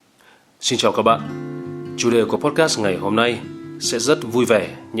Xin chào các bạn. Chủ đề của podcast ngày hôm nay sẽ rất vui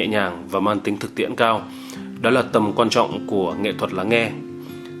vẻ, nhẹ nhàng và mang tính thực tiễn cao. Đó là tầm quan trọng của nghệ thuật lắng nghe.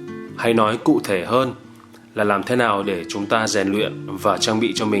 Hay nói cụ thể hơn là làm thế nào để chúng ta rèn luyện và trang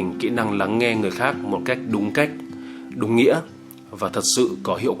bị cho mình kỹ năng lắng nghe người khác một cách, đúng nghĩa và thật sự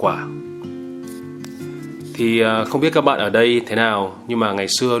có hiệu quả. Thì không biết các bạn ở đây thế nào, nhưng mà ngày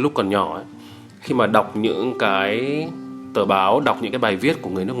xưa lúc còn nhỏ ấy, khi mà đọc những cái tờ báo, đọc những cái bài viết của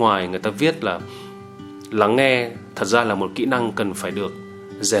người nước ngoài, người ta viết là lắng nghe thật ra là một kỹ năng cần phải được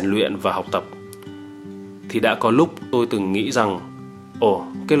rèn luyện và học tập. Thì đã có lúc tôi từng nghĩ rằng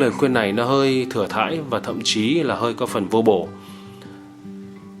cái lời khuyên này nó hơi thừa thãi và thậm chí là hơi có phần vô bổ.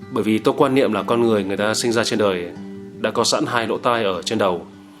 Bởi vì tôi quan niệm là con người ta sinh ra trên đời đã có sẵn 2 lỗ tai ở trên đầu.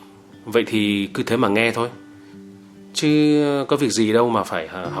 Vậy thì cứ thế mà nghe thôi, chứ có việc gì đâu mà phải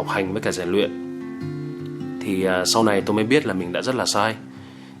học hành với cả rèn luyện. Thì sau này tôi mới biết là mình đã rất là sai.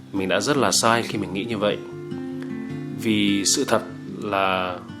 Mình đã rất là sai khi mình nghĩ như vậy. Vì sự thật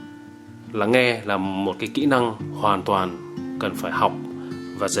là lắng nghe là một cái kỹ năng hoàn toàn cần phải học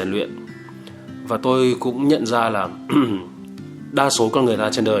và rèn luyện. Và tôi cũng nhận ra là đa số con người ta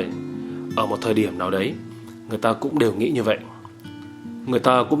trên đời ở một thời điểm nào đấy, người ta cũng đều nghĩ như vậy. Người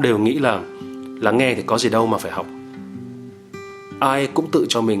ta cũng đều nghĩ là lắng nghe thì có gì đâu mà phải học. Ai cũng tự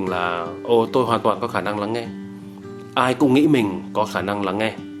cho mình là tôi hoàn toàn có khả năng lắng nghe. Ai cũng nghĩ mình có khả năng lắng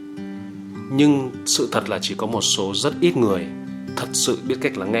nghe. Nhưng sự thật là chỉ có một số rất ít người thật sự biết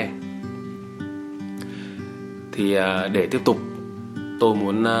cách lắng nghe. Thì để tiếp tục, tôi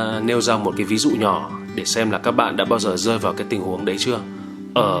muốn nêu ra một cái ví dụ nhỏ để xem là các bạn đã bao giờ rơi vào cái tình huống đấy chưa,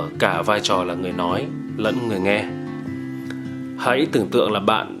 ở cả vai trò là người nói lẫn người nghe. Hãy tưởng tượng là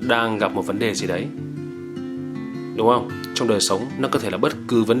bạn đang gặp một vấn đề gì đấy, đúng không? Trong đời sống nó có thể là bất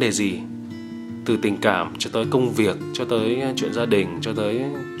cứ vấn đề gì, từ tình cảm cho tới công việc, cho tới chuyện gia đình, cho tới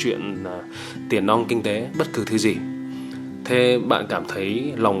chuyện tiền nong kinh tế, bất cứ thứ gì. Thế bạn cảm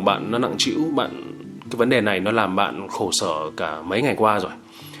thấy lòng bạn nó nặng trĩu, cái vấn đề này nó làm bạn khổ sở cả mấy ngày qua rồi.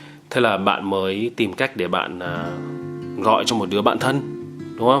 Thế là bạn mới tìm cách để bạn gọi cho một đứa bạn thân,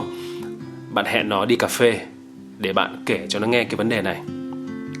 đúng không? Bạn hẹn nó đi cà phê để bạn kể cho nó nghe cái vấn đề này.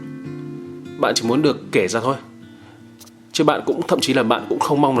 Bạn chỉ muốn được kể ra thôi, chứ thậm chí là bạn cũng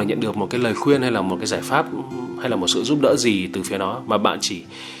không mong là nhận được một cái lời khuyên hay là một cái giải pháp hay là một sự giúp đỡ gì từ phía nó, mà bạn chỉ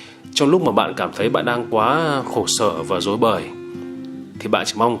trong lúc mà bạn cảm thấy bạn đang quá khổ sở và rối bời thì bạn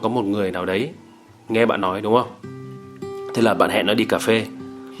chỉ mong có một người nào đấy nghe bạn nói, đúng không? Thế là bạn hẹn nó đi cà phê.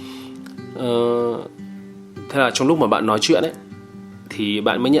 Thế là trong lúc mà bạn nói chuyện ấy thì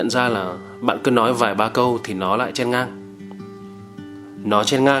bạn mới nhận ra là bạn cứ nói vài ba câu thì nó lại chen ngang. Nó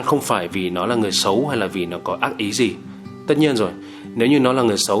chen ngang không phải vì nó là người xấu hay là vì nó có ác ý gì. Tất nhiên rồi, nếu như nó là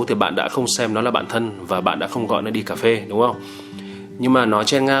người xấu thì bạn đã không xem nó là bạn thân và bạn đã không gọi nó đi cà phê, đúng không? Nhưng mà nó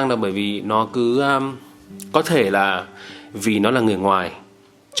chen ngang là bởi vì nó cứ có thể là vì nó là người ngoài,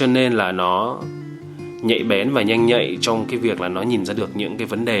 cho nên là nó nhạy bén và nhanh nhạy trong cái việc là nó nhìn ra được những cái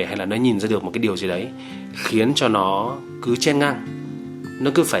vấn đề, hay là nó nhìn ra được một cái điều gì đấy khiến cho nó cứ chen ngang.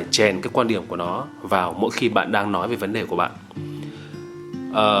 Nó cứ phải chèn cái quan điểm của nó vào mỗi khi bạn đang nói về vấn đề của bạn.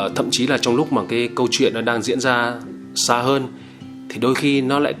 Thậm chí là trong lúc mà cái câu chuyện nó đang diễn ra xa hơn thì đôi khi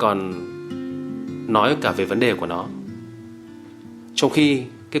nó lại còn nói cả về vấn đề của nó, trong khi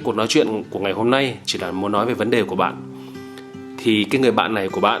cái cuộc nói chuyện của ngày hôm nay chỉ là muốn nói về vấn đề của bạn. Thì cái người bạn này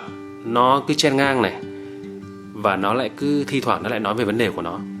của bạn nó cứ chen ngang này, và nó lại cứ thi thoảng nó lại nói về vấn đề của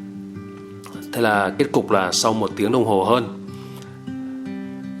nó. Thế là kết cục là sau 1 tiếng đồng hồ hơn,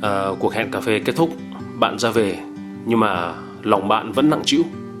 cuộc hẹn cà phê kết thúc. Bạn ra về nhưng mà lòng bạn vẫn nặng trĩu.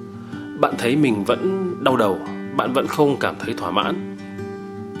 Bạn thấy mình vẫn đau đầu, bạn vẫn không cảm thấy thỏa mãn.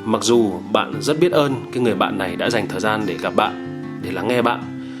 Mặc dù bạn rất biết ơn cái người bạn này đã dành thời gian để gặp bạn, để lắng nghe bạn,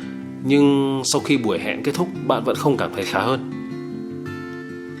 nhưng sau khi buổi hẹn kết thúc, bạn vẫn không cảm thấy khá hơn.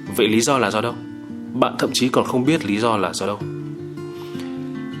 Vậy lý do là do đâu? Bạn thậm chí còn không biết lý do là do đâu.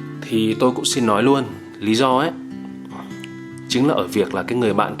 Thì tôi cũng xin nói luôn, lý do ấy chính là ở việc là cái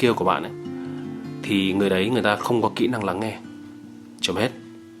người bạn kia của bạn ấy, thì người đấy người ta không có kỹ năng lắng nghe. Chấm hết.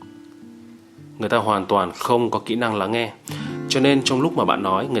 Người ta hoàn toàn không có kỹ năng lắng nghe. Cho nên trong lúc mà bạn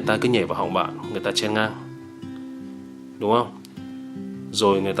nói, người ta cứ nhảy vào họng bạn, người ta chen ngang, đúng không?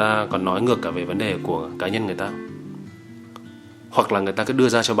 Rồi người ta còn nói ngược cả về vấn đề của cá nhân người ta. Hoặc là người ta cứ đưa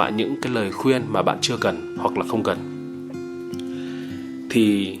ra cho bạn những cái lời khuyên mà bạn chưa cần hoặc là không cần.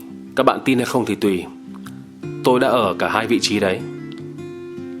 Thì các bạn tin hay không thì tùy. Tôi đã ở cả hai vị trí đấy.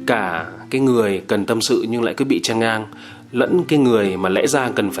 Cả cái người cần tâm sự nhưng lại cứ bị chen ngang, lẫn cái người mà lẽ ra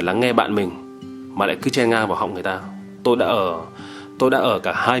cần phải lắng nghe bạn mình mà lại cứ chen ngang vào họng người ta. Tôi đã ở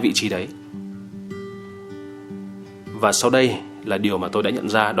cả hai vị trí đấy. Và sau đây là điều mà tôi đã nhận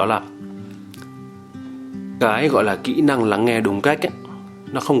ra, đó là Cái gọi là kỹ năng lắng nghe đúng cách ấy,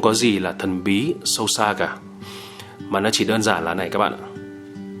 nó không có gì là thần bí, sâu xa cả. Mà nó chỉ đơn giản là này các bạn ạ.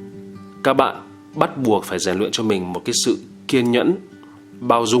 Các bạn bắt buộc phải rèn luyện cho mình một cái sự kiên nhẫn,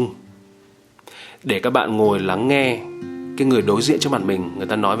 bao dung, để các bạn ngồi lắng nghe cái người đối diện trước mặt mình, người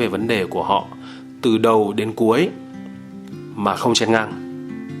ta nói về vấn đề của họ từ đầu đến cuối mà không chen ngang.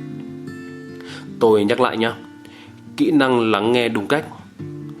 Tôi nhắc lại nhé, kỹ năng lắng nghe đúng cách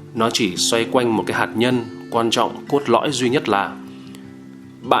nó chỉ xoay quanh một cái hạt nhân quan trọng, cốt lõi duy nhất là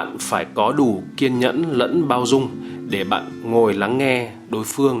bạn phải có đủ kiên nhẫn lẫn bao dung để bạn ngồi lắng nghe đối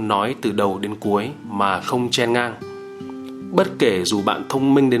phương nói từ đầu đến cuối mà không chen ngang. Bất kể dù bạn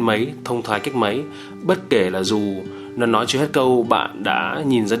thông minh đến mấy, thông thái cách mấy, bất kể là dù nó nói chưa hết câu, bạn đã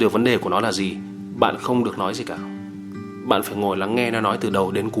nhìn ra được vấn đề của nó là gì, bạn không được nói gì cả. Bạn phải ngồi lắng nghe nó nói từ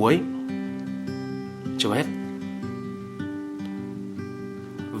đầu đến cuối, chưa hết.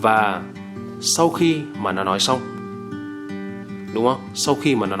 Và sau khi mà nó nói xong, đúng không? Sau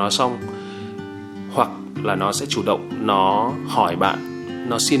khi mà nó nói xong, hoặc là nó sẽ chủ động, nó hỏi bạn,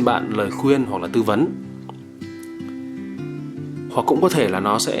 nó xin bạn lời khuyên hoặc là tư vấn. Hoặc cũng có thể là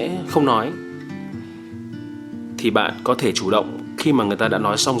nó sẽ không nói. Thì bạn có thể chủ động, khi mà người ta đã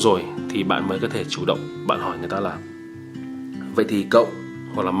nói xong rồi thì bạn mới có thể chủ động, bạn hỏi người ta là vậy thì cậu,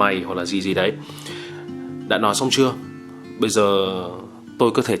 hoặc là mày, hoặc là gì gì đấy, đã nói xong chưa? Bây giờ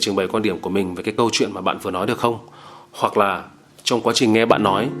tôi có thể trình bày quan điểm của mình về cái câu chuyện mà bạn vừa nói được không? Hoặc là trong quá trình nghe bạn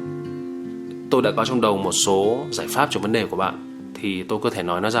nói, tôi đã có trong đầu một số giải pháp cho vấn đề của bạn, thì tôi có thể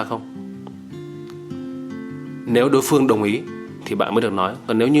nói nó ra không? Nếu đối phương đồng ý thì bạn mới được nói.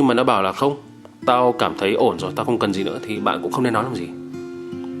 Còn nếu như mà nó bảo là không, tao cảm thấy ổn rồi, tao không cần gì nữa, thì bạn cũng không nên nói làm gì.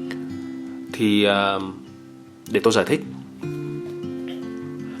 Thì để tôi giải thích.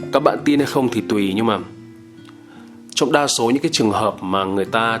 Các bạn tin hay không thì tùy, nhưng mà trong đa số những cái trường hợp mà người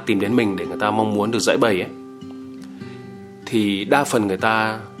ta tìm đến mình để người ta mong muốn được giải bày ấy, thì đa phần người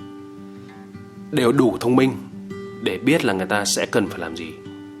ta đều đủ thông minh để biết là người ta sẽ cần phải làm gì.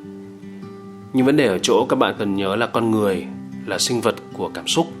 Nhưng vấn đề ở chỗ các bạn cần nhớ là con người là sinh vật của cảm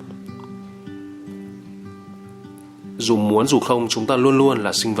xúc. Dù muốn dù không, chúng ta luôn luôn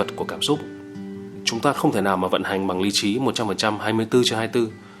là sinh vật của cảm xúc. Chúng ta không thể nào mà vận hành bằng lý trí 100% 24/24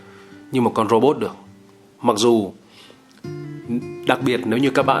 như một con robot được. Mặc dù, đặc biệt nếu như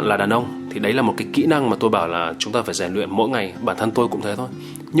các bạn là đàn ông, thì đấy là một cái kỹ năng mà tôi bảo là chúng ta phải rèn luyện mỗi ngày. Bản thân tôi cũng thế thôi.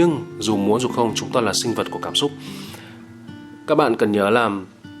 Nhưng dù muốn dù không, chúng ta là sinh vật của cảm xúc. Các bạn cần nhớ là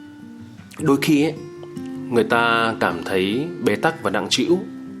đôi khi ấy, người ta cảm thấy bế tắc và nặng trĩu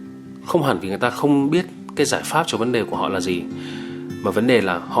không hẳn vì người ta không biết cái giải pháp cho vấn đề của họ là gì, mà vấn đề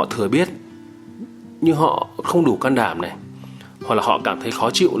là họ thừa biết nhưng họ không đủ can đảm này, hoặc là họ cảm thấy khó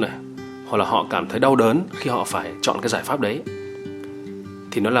chịu này, hoặc là họ cảm thấy đau đớn khi họ phải chọn cái giải pháp đấy.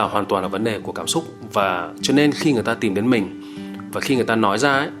 Thì nó là hoàn toàn là vấn đề của cảm xúc. Và cho nên khi người ta tìm đến mình và khi người ta nói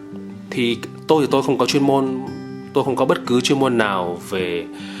ra ấy, thì tôi không có chuyên môn, tôi không có bất cứ chuyên môn nào về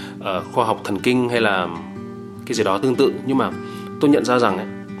khoa học thần kinh hay là cái gì đó tương tự. Nhưng mà tôi nhận ra rằng ấy,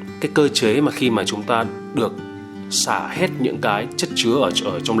 cái cơ chế mà khi mà chúng ta được xả hết những cái chất chứa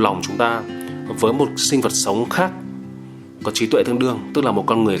ở trong lòng chúng ta với một sinh vật sống khác, có trí tuệ tương đương, tức là một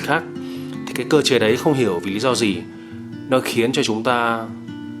con người khác, thì cái cơ chế đấy không hiểu vì lý do gì nó khiến cho chúng ta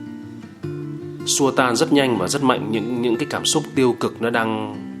xua tan rất nhanh và rất mạnh những cái cảm xúc tiêu cực nó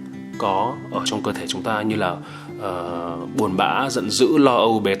đang có ở trong cơ thể chúng ta, như là buồn bã, giận dữ, lo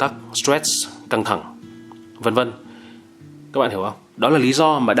âu, bế tắc, stress, căng thẳng, vân vân. Các bạn hiểu không? Đó là lý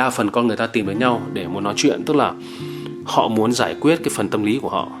do mà đa phần con người ta tìm đến nhau để muốn nói chuyện, tức là họ muốn giải quyết cái phần tâm lý của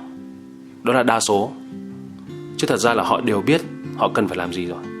họ. Đó là đa số. Chứ thật ra là họ đều biết họ cần phải làm gì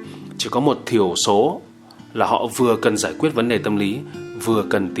rồi. Chỉ có một thiểu số là họ vừa cần giải quyết vấn đề tâm lý, vừa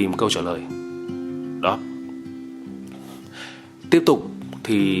cần tìm câu trả lời. Đó. Tiếp tục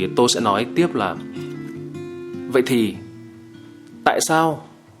thì tôi sẽ nói tiếp là vậy thì tại sao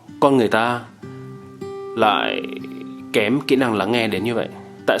con người ta lại kém kỹ năng lắng nghe đến như vậy?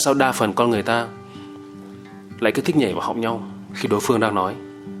 Tại sao đa phần con người ta lại cứ thích nhảy vào họng nhau khi đối phương đang nói?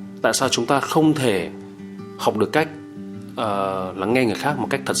 Tại sao chúng ta không thể học được cách lắng nghe người khác một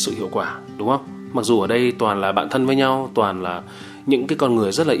cách thật sự hiệu quả, đúng không? Mặc dù ở đây toàn là bạn thân với nhau, toàn là những cái con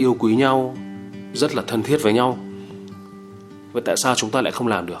người rất là yêu quý nhau, rất là thân thiết với nhau. Vậy tại sao chúng ta lại không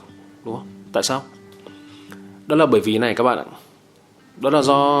làm được, đúng không? Tại sao? Đó là bởi vì này các bạn ạ. Đó là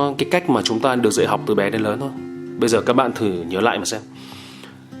do cái cách mà chúng ta được dạy học từ bé đến lớn thôi. Bây giờ các bạn thử nhớ lại mà xem.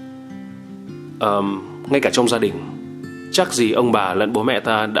 Ngay cả trong gia đình, chắc gì ông bà lẫn bố mẹ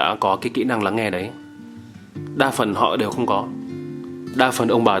ta đã có cái kỹ năng lắng nghe đấy. Đa phần họ đều không có. Đa phần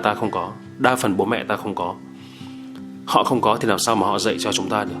ông bà ta không có. Đa phần bố mẹ ta không có. Họ không có thì làm sao mà họ dạy cho chúng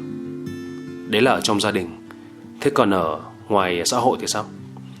ta được? Đấy là ở trong gia đình. Thế còn ở ngoài xã hội thì sao?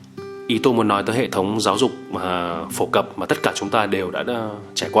 Ý tôi muốn nói tới hệ thống giáo dục phổ cập mà tất cả chúng ta đều đã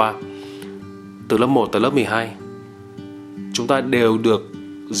trải qua. Từ lớp 1 tới lớp 12, chúng ta đều được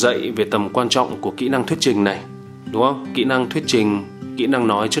dạy về tầm quan trọng của kỹ năng thuyết trình này, đúng không? Kỹ năng thuyết trình, kỹ năng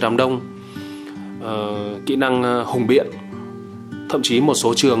nói trước đám đông, kỹ năng hùng biện. Thậm chí một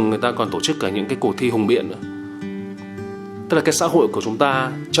số trường người ta còn tổ chức cả những cái cuộc thi hùng biện nữa. Tức là cái xã hội của chúng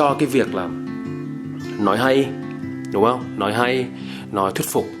ta cho cái việc là nói hay, đúng không? Nói hay, nói thuyết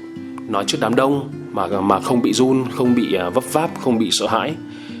phục, nói trước đám đông mà không bị run, không bị vấp váp, không bị sợ hãi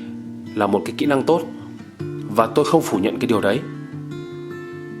là một cái kỹ năng tốt. Và tôi không phủ nhận cái điều đấy.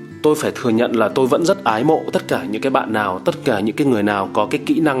 Tôi phải thừa nhận là tôi vẫn rất ái mộ tất cả những cái bạn nào, tất cả những cái người nào có cái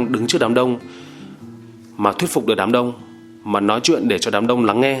kỹ năng đứng trước đám đông, mà thuyết phục được đám đông, mà nói chuyện để cho đám đông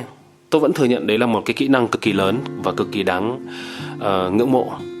lắng nghe. Tôi vẫn thừa nhận đấy là một cái kỹ năng cực kỳ lớn và cực kỳ đáng ngưỡng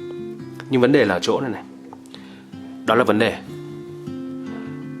mộ. Nhưng vấn đề là ở chỗ này. Đó là vấn đề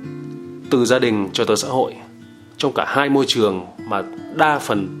từ gia đình cho tới xã hội, trong cả hai môi trường mà đa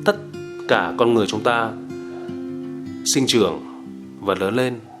phần tất cả con người chúng ta sinh trưởng và lớn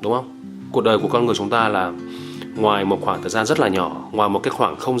lên, đúng không? Cuộc đời của con người chúng ta là ngoài một khoảng thời gian rất là nhỏ, ngoài một cái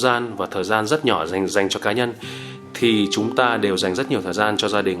khoảng không gian và thời gian rất nhỏ dành cho cá nhân, thì chúng ta đều dành rất nhiều thời gian cho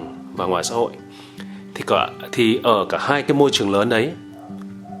gia đình và ngoài xã hội. Thì ở cả hai cái môi trường lớn đấy,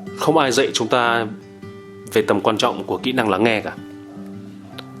 không ai dạy chúng ta về tầm quan trọng của kỹ năng lắng nghe cả.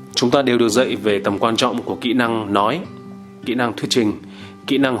 Chúng ta đều được dạy về tầm quan trọng của kỹ năng nói, kỹ năng thuyết trình,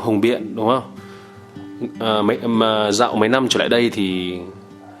 kỹ năng hùng biện, đúng không? Dạo mấy năm trở lại đây thì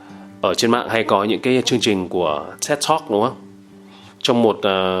ở trên mạng hay có những cái chương trình của TED Talk, đúng không? Trong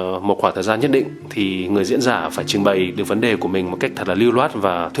một khoảng thời gian nhất định thì người diễn giả phải trình bày được vấn đề của mình một cách thật là lưu loát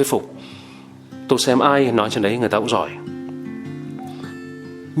và thuyết phục. Tôi xem ai nói trên đấy người ta cũng giỏi.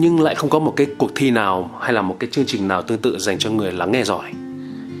 Nhưng lại không có một cái cuộc thi nào hay là một cái chương trình nào tương tự dành cho người lắng nghe giỏi.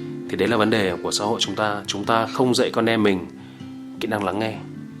 Thì đấy là vấn đề của xã hội chúng ta. Chúng ta không dạy con em mình kỹ năng lắng nghe.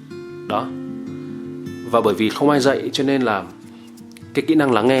 Đó. Và bởi vì không ai dạy cho nên là cái kỹ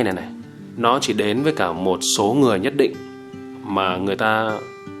năng lắng nghe này nó chỉ đến với cả một số người nhất định. Mà người ta,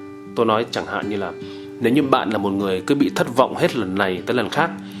 tôi nói chẳng hạn như là nếu như bạn là một người cứ bị thất vọng hết lần này tới lần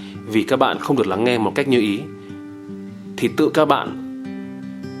khác vì các bạn không được lắng nghe một cách như ý, thì tự các bạn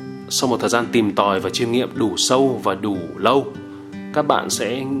sau một thời gian tìm tòi và chiêm nghiệm đủ sâu và đủ lâu, các bạn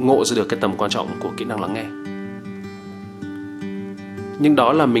sẽ ngộ ra được cái tầm quan trọng của kỹ năng lắng nghe. Nhưng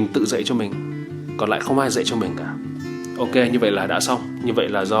đó là mình tự dạy cho mình, còn lại không ai dạy cho mình cả. Ok, như vậy là đã xong. Như vậy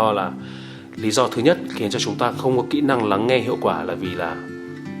là lý do thứ nhất khiến cho chúng ta không có kỹ năng lắng nghe hiệu quả là vì là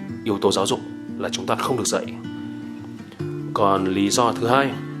yếu tố giáo dục, là chúng ta không được dạy. Còn lý do thứ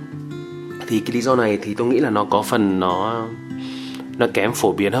hai, thì cái lý do này thì tôi nghĩ là nó có phần nó kém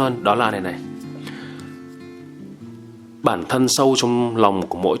phổ biến hơn. Đó là này. Bản thân sâu trong lòng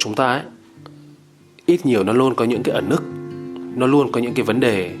của mỗi chúng ta ấy, ít nhiều nó luôn có những cái ẩn ức, nó luôn có những cái vấn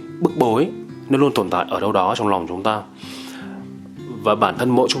đề bức bối, nó luôn tồn tại ở đâu đó trong lòng chúng ta. Và bản thân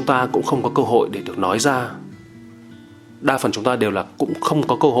mỗi chúng ta cũng không có cơ hội để được nói ra. Đa phần chúng ta đều là cũng không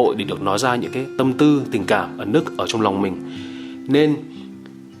có cơ hội để được nói ra những cái tâm tư, tình cảm ẩn ức ở trong lòng mình. Nên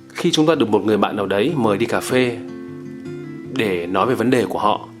khi chúng ta được một người bạn nào đấy mời đi cà phê để nói về vấn đề của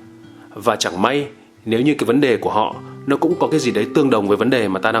họ, và chẳng may nếu như cái vấn đề của họ nó cũng có cái gì đấy tương đồng với vấn đề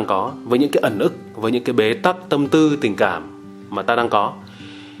mà ta đang có, với những cái ẩn ức, với những cái bế tắc tâm tư, tình cảm mà ta đang có,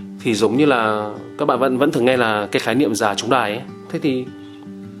 thì giống như là các bạn vẫn thường nghe là cái khái niệm già trúng đài ấy. Thế thì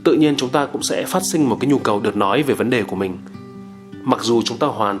tự nhiên chúng ta cũng sẽ phát sinh một cái nhu cầu được nói về vấn đề của mình. Mặc dù chúng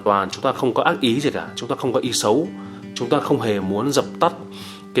ta không có ác ý gì cả, chúng ta không có ý xấu, chúng ta không hề muốn dập tắt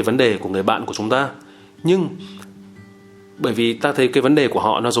cái vấn đề của người bạn của chúng ta. Nhưng bởi vì ta thấy cái vấn đề của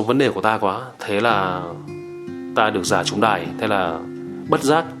họ nó giống vấn đề của ta quá, thế là ta được già trúng đài. Thế là bất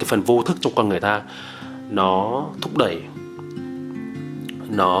giác cái phần vô thức trong con người ta nó thúc đẩy,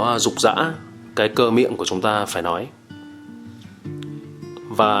 nó giục giã cái cơ miệng của chúng ta phải nói.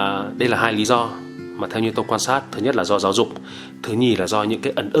 Và đây là hai lý do mà theo như tôi quan sát. Thứ nhất là do giáo dục, thứ nhì là do những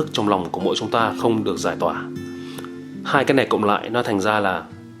cái ẩn ức trong lòng của mỗi chúng ta không được giải tỏa. Hai cái này cộng lại nó thành ra là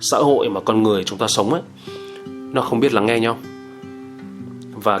xã hội mà con người chúng ta sống ấy, nó không biết lắng nghe nhau.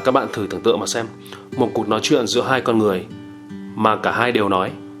 Và các bạn thử tưởng tượng mà xem, một cuộc nói chuyện giữa hai con người mà cả hai đều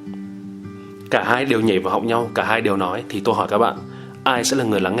nói, cả hai đều nhảy vào họng nhau, cả hai đều nói, thì tôi hỏi các bạn, ai sẽ là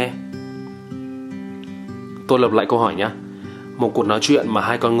người lắng nghe? Tôi lặp lại câu hỏi nhé. Một cuộc nói chuyện mà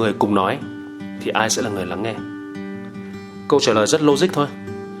hai con người cùng nói thì ai sẽ là người lắng nghe? Câu trả lời rất logic thôi.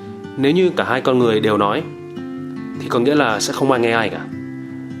 Nếu như cả hai con người đều nói thì có nghĩa là sẽ không ai nghe ai cả,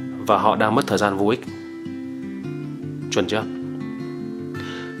 và họ đang mất thời gian vô ích. Chuẩn chưa?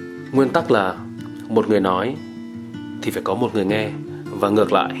 Nguyên tắc là một người nói thì phải có một người nghe, và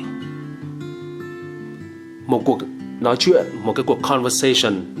ngược lại. Một cuộc nói chuyện, một cái cuộc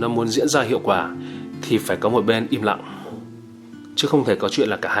conversation nó muốn diễn ra hiệu quả thì phải có một bên im lặng, chứ không thể có chuyện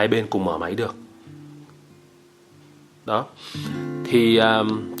là cả hai bên cùng mở máy được. Đó. Thì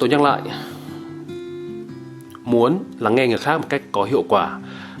tôi nhắc lại, muốn lắng nghe người khác một cách có hiệu quả,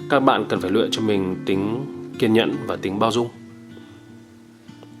 các bạn cần phải luyện cho mình tính kiên nhẫn và tính bao dung,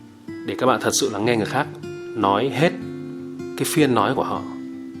 để các bạn thật sự lắng nghe người khác nói hết cái phiên nói của họ,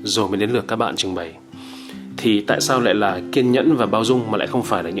 rồi mới đến lượt các bạn trình bày. Thì tại sao lại là kiên nhẫn và bao dung mà lại không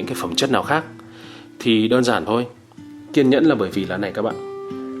phải là những cái phẩm chất nào khác? Thì đơn giản thôi. Kiên nhẫn là bởi vì là này các bạn,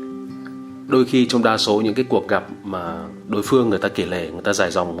 đôi khi trong đa số những cái cuộc gặp mà đối phương người ta kể lể, người ta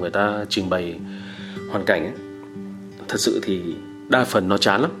dài dòng, người ta trình bày hoàn cảnh ấy, thật sự thì đa phần nó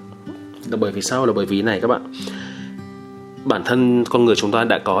chán lắm. Là bởi vì sao? Là bởi vì này các bạn, bản thân con người chúng ta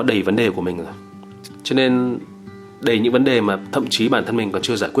đã có đầy vấn đề của mình rồi, cho nên đầy những vấn đề mà thậm chí bản thân mình còn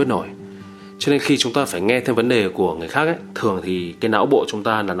chưa giải quyết nổi. Cho nên khi chúng ta phải nghe thêm vấn đề của người khác ấy, thường thì cái não bộ chúng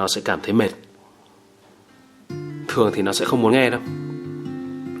ta là nó sẽ cảm thấy mệt, thường thì nó sẽ không muốn nghe đâu.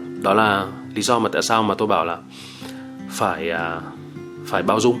 Đó là lý do mà tại sao mà tôi bảo là phải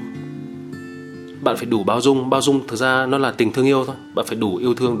bao dung. Bạn phải đủ bao dung. Bao dung thực ra nó là tình thương yêu thôi. Bạn phải đủ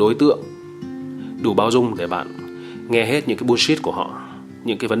yêu thương đối tượng, đủ bao dung để bạn nghe hết những cái bullshit của họ,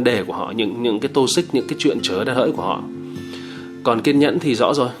 những cái vấn đề của họ, những cái toxic, những cái chuyện chớ đất hỡi của họ. Còn kiên nhẫn thì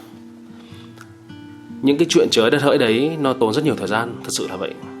rõ rồi, những cái chuyện chớ đất hỡi đấy nó tốn rất nhiều thời gian, thật sự là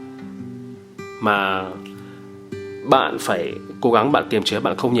vậy. Mà bạn phải cố gắng bạn kiềm chế,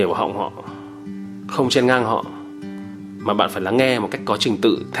 bạn không nhảy vào họng họ, không chen ngang họ, mà bạn phải lắng nghe một cách có trình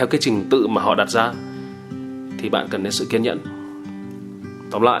tự, theo cái trình tự mà họ đặt ra. Thì bạn cần đến sự kiên nhẫn.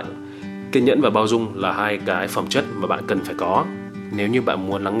 Tóm lại, kiên nhẫn và bao dung là hai cái phẩm chất mà bạn cần phải có nếu như bạn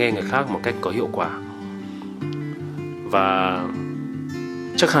muốn lắng nghe người khác một cách có hiệu quả. Và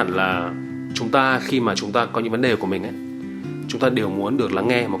chắc hẳn là chúng ta, khi mà chúng ta có những vấn đề của mình ấy, chúng ta đều muốn được lắng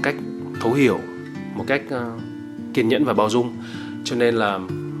nghe một cách thấu hiểu, một cách kiên nhẫn và bao dung. Cho nên là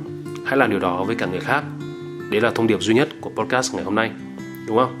hãy làm điều đó với cả người khác. Đấy là thông điệp duy nhất của podcast ngày hôm nay,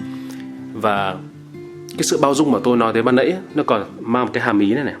 đúng không? Và cái sự bao dung mà tôi nói tới ban nãy nó còn mang một cái hàm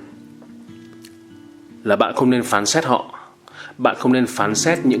ý này, là bạn không nên phán xét họ. Bạn không nên phán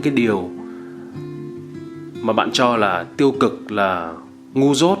xét những cái điều mà bạn cho là tiêu cực, là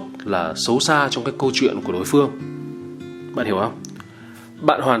ngu dốt, là xấu xa trong cái câu chuyện của đối phương. Bạn hiểu không?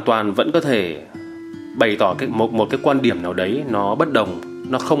 Bạn hoàn toàn vẫn có thể bày tỏ một cái quan điểm nào đấy nó bất đồng,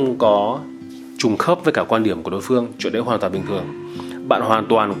 nó không có trùng khớp với cả quan điểm của đối phương. Chuyện đấy hoàn toàn bình thường. Bạn hoàn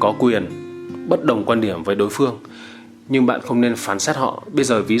toàn có quyền bất đồng quan điểm với đối phương, nhưng bạn không nên phán xét họ. Bây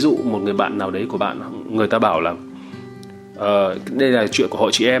giờ ví dụ một người bạn nào đấy của bạn, người ta bảo là đây là chuyện của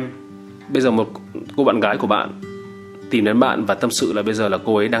hội chị em. Bây giờ một cô bạn gái của bạn tìm đến bạn và tâm sự là bây giờ là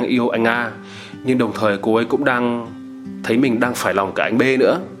cô ấy đang yêu anh A, nhưng đồng thời cô ấy cũng đang thấy mình đang phải lòng cả anh B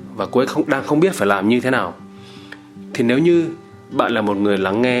nữa, và cô ấy đang không biết phải làm như thế nào. Thì nếu như bạn là một người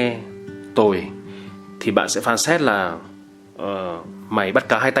lắng nghe tồi, thì bạn sẽ phán xét là mày bắt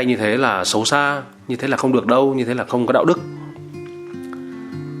cá hai tay như thế là xấu xa, như thế là không được đâu, như thế là không có đạo đức,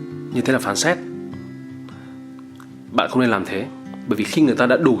 như thế là phán xét. Bạn không nên làm thế. Bởi vì khi người ta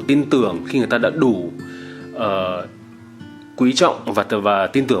đã đủ tin tưởng, khi người ta đã đủ quý trọng và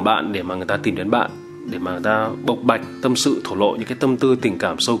tin tưởng bạn để mà người ta tìm đến bạn, để mà người ta bộc bạch, tâm sự, thổ lộ những cái tâm tư, tình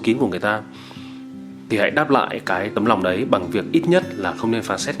cảm sâu kín của người ta, thì hãy đáp lại cái tấm lòng đấy bằng việc ít nhất là không nên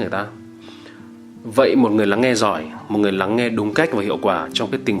phán xét người ta. Vậy một người lắng nghe giỏi, một người lắng nghe đúng cách và hiệu quả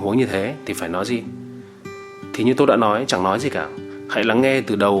trong cái tình huống như thế thì phải nói gì? Thì như tôi đã nói, chẳng nói gì cả. Hãy lắng nghe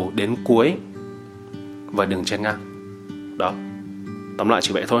từ đầu đến cuối và đừng chen ngang. Đó, tóm lại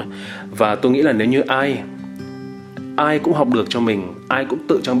chỉ vậy thôi. Và tôi nghĩ là nếu như ai cũng học được cho mình, ai cũng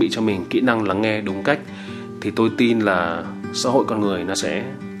tự trang bị cho mình kỹ năng lắng nghe đúng cách, thì tôi tin là xã hội con người nó sẽ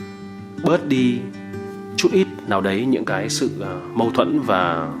bớt đi chút ít nào đấy những cái sự mâu thuẫn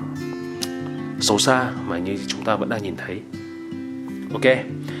và xấu xa mà như chúng ta vẫn đang nhìn thấy. Ok,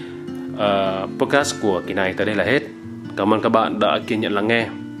 podcast của kỳ này tới đây là hết. Cảm ơn các bạn đã kiên nhẫn lắng nghe.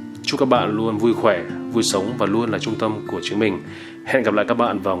 Chúc các bạn luôn vui khỏe, vui sống và luôn là trung tâm của chính mình. Hẹn gặp lại các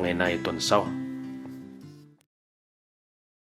bạn vào ngày này tuần sau.